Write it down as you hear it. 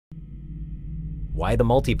why the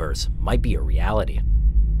multiverse might be a reality.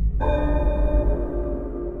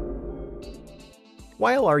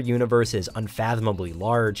 While our universe is unfathomably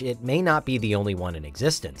large, it may not be the only one in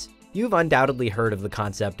existence. You've undoubtedly heard of the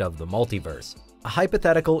concept of the multiverse, a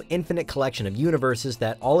hypothetical, infinite collection of universes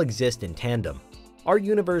that all exist in tandem. Our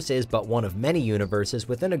universe is but one of many universes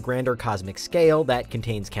within a grander cosmic scale that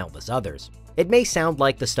contains countless others. It may sound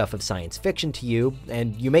like the stuff of science fiction to you,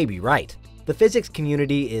 and you may be right. The physics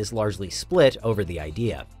community is largely split over the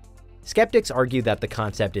idea. Skeptics argue that the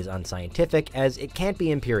concept is unscientific as it can't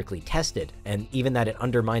be empirically tested, and even that it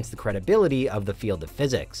undermines the credibility of the field of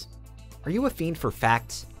physics. Are you a fiend for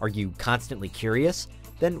facts? Are you constantly curious?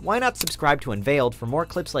 Then why not subscribe to Unveiled for more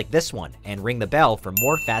clips like this one, and ring the bell for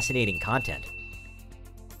more fascinating content.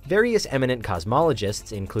 Various eminent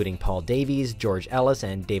cosmologists, including Paul Davies, George Ellis,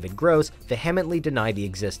 and David Gross, vehemently deny the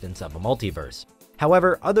existence of a multiverse.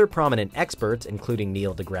 However, other prominent experts, including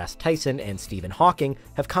Neil deGrasse Tyson and Stephen Hawking,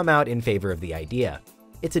 have come out in favor of the idea.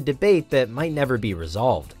 It's a debate that might never be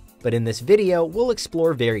resolved, but in this video, we'll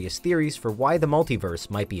explore various theories for why the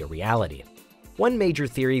multiverse might be a reality. One major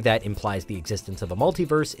theory that implies the existence of a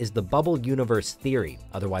multiverse is the bubble universe theory,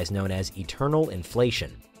 otherwise known as eternal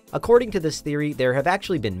inflation. According to this theory, there have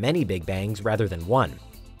actually been many Big Bangs rather than one.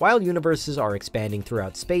 While universes are expanding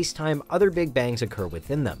throughout space-time, other Big Bangs occur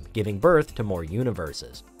within them, giving birth to more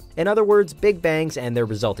universes. In other words, Big Bangs and their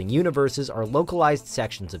resulting universes are localized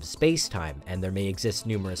sections of space-time, and there may exist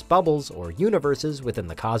numerous bubbles or universes within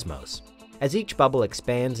the cosmos. As each bubble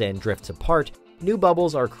expands and drifts apart, new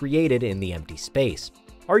bubbles are created in the empty space.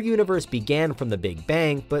 Our universe began from the Big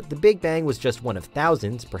Bang, but the Big Bang was just one of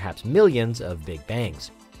thousands, perhaps millions, of Big Bangs.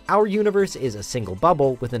 Our universe is a single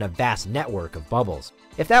bubble within a vast network of bubbles.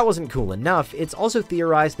 If that wasn't cool enough, it's also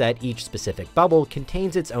theorized that each specific bubble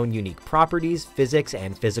contains its own unique properties, physics,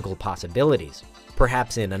 and physical possibilities.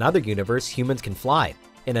 Perhaps in another universe, humans can fly.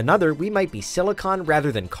 In another, we might be silicon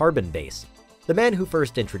rather than carbon-based. The man who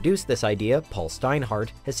first introduced this idea, Paul Steinhardt,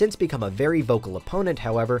 has since become a very vocal opponent,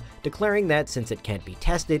 however, declaring that since it can't be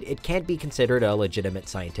tested, it can't be considered a legitimate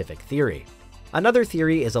scientific theory. Another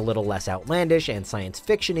theory is a little less outlandish and science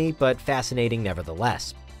fiction-y, but fascinating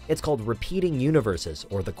nevertheless. It's called repeating universes,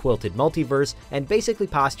 or the quilted multiverse, and basically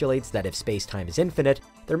postulates that if space-time is infinite,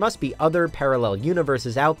 there must be other parallel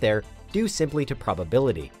universes out there due simply to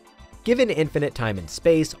probability. Given infinite time and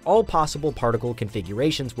space, all possible particle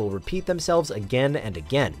configurations will repeat themselves again and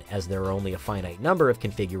again, as there are only a finite number of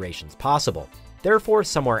configurations possible. Therefore,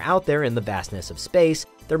 somewhere out there in the vastness of space,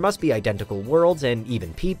 there must be identical worlds and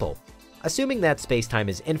even people. Assuming that space-time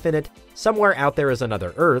is infinite, somewhere out there is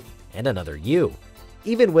another Earth and another you.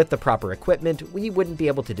 Even with the proper equipment, we wouldn't be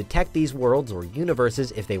able to detect these worlds or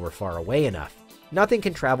universes if they were far away enough. Nothing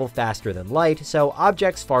can travel faster than light, so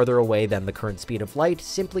objects farther away than the current speed of light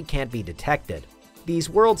simply can't be detected. These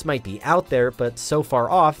worlds might be out there, but so far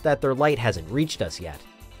off that their light hasn't reached us yet.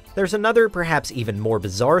 There's another, perhaps even more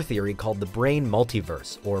bizarre theory called the brain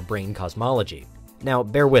multiverse, or brain cosmology. Now,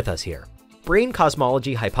 bear with us here. Brain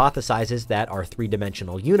cosmology hypothesizes that our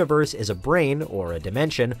three-dimensional universe is a brain, or a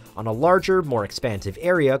dimension, on a larger, more expansive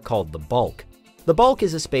area called the bulk. The bulk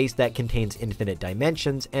is a space that contains infinite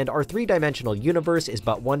dimensions, and our three-dimensional universe is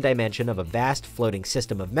but one dimension of a vast floating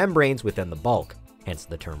system of membranes within the bulk, hence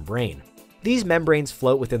the term brain. These membranes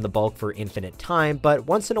float within the bulk for infinite time, but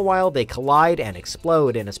once in a while they collide and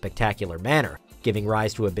explode in a spectacular manner, giving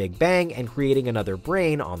rise to a Big Bang and creating another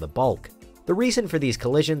brain on the bulk. The reason for these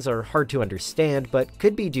collisions are hard to understand, but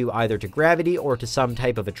could be due either to gravity or to some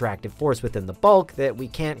type of attractive force within the bulk that we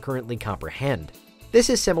can't currently comprehend. This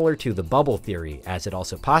is similar to the bubble theory, as it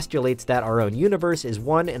also postulates that our own universe is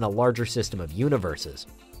one in a larger system of universes.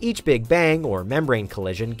 Each Big Bang, or membrane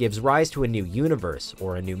collision, gives rise to a new universe,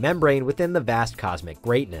 or a new membrane within the vast cosmic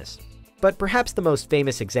greatness. But perhaps the most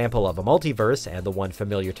famous example of a multiverse, and the one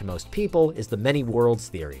familiar to most people, is the many worlds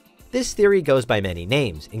theory. This theory goes by many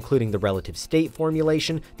names, including the relative state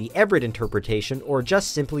formulation, the Everett interpretation, or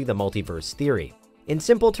just simply the multiverse theory. In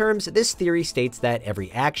simple terms, this theory states that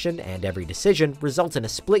every action and every decision results in a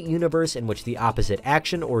split universe in which the opposite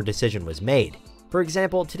action or decision was made. For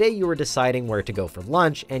example, today you were deciding where to go for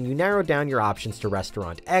lunch, and you narrowed down your options to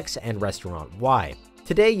restaurant X and restaurant Y.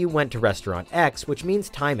 Today you went to restaurant X, which means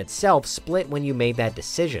time itself split when you made that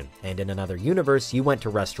decision, and in another universe you went to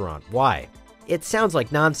restaurant Y. It sounds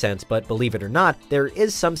like nonsense, but believe it or not, there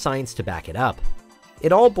is some science to back it up.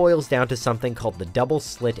 It all boils down to something called the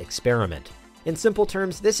double-slit experiment. In simple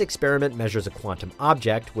terms, this experiment measures a quantum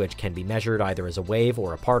object, which can be measured either as a wave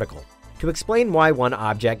or a particle. To explain why one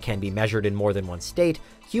object can be measured in more than one state,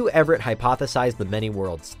 Hugh Everett hypothesized the many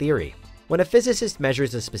worlds theory. When a physicist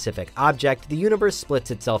measures a specific object, the universe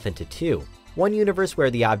splits itself into two. One universe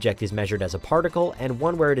where the object is measured as a particle, and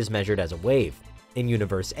one where it is measured as a wave. In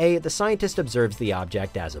Universe A, the scientist observes the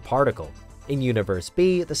object as a particle. In Universe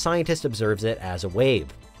B, the scientist observes it as a wave.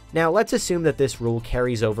 Now, let's assume that this rule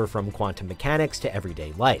carries over from quantum mechanics to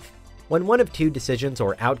everyday life. When one of two decisions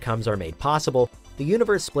or outcomes are made possible, the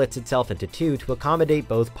universe splits itself into two to accommodate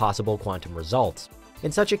both possible quantum results.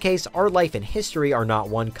 In such a case, our life and history are not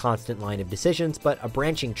one constant line of decisions, but a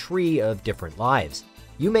branching tree of different lives.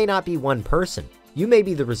 You may not be one person. You may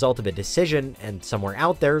be the result of a decision, and somewhere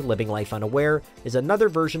out there, living life unaware, is another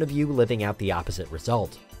version of you living out the opposite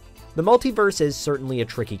result. The multiverse is certainly a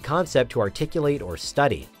tricky concept to articulate or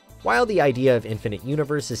study. While the idea of infinite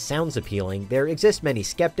universes sounds appealing, there exist many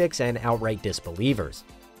skeptics and outright disbelievers.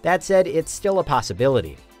 That said, it's still a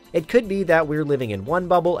possibility. It could be that we're living in one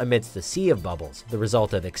bubble amidst a sea of bubbles, the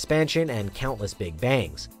result of expansion and countless big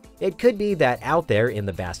bangs. It could be that out there in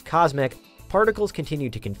the vast cosmic, particles continue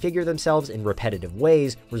to configure themselves in repetitive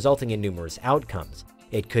ways, resulting in numerous outcomes.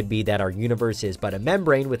 It could be that our universe is but a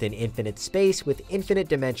membrane within infinite space with infinite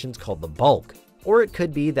dimensions called the bulk. Or it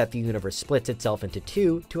could be that the universe splits itself into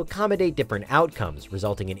two to accommodate different outcomes,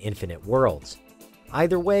 resulting in infinite worlds.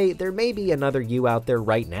 Either way, there may be another you out there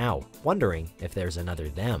right now, wondering if there's another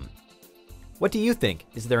them. What do you think?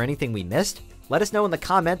 Is there anything we missed? Let us know in the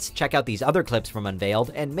comments, check out these other clips from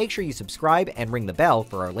Unveiled, and make sure you subscribe and ring the bell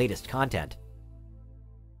for our latest content.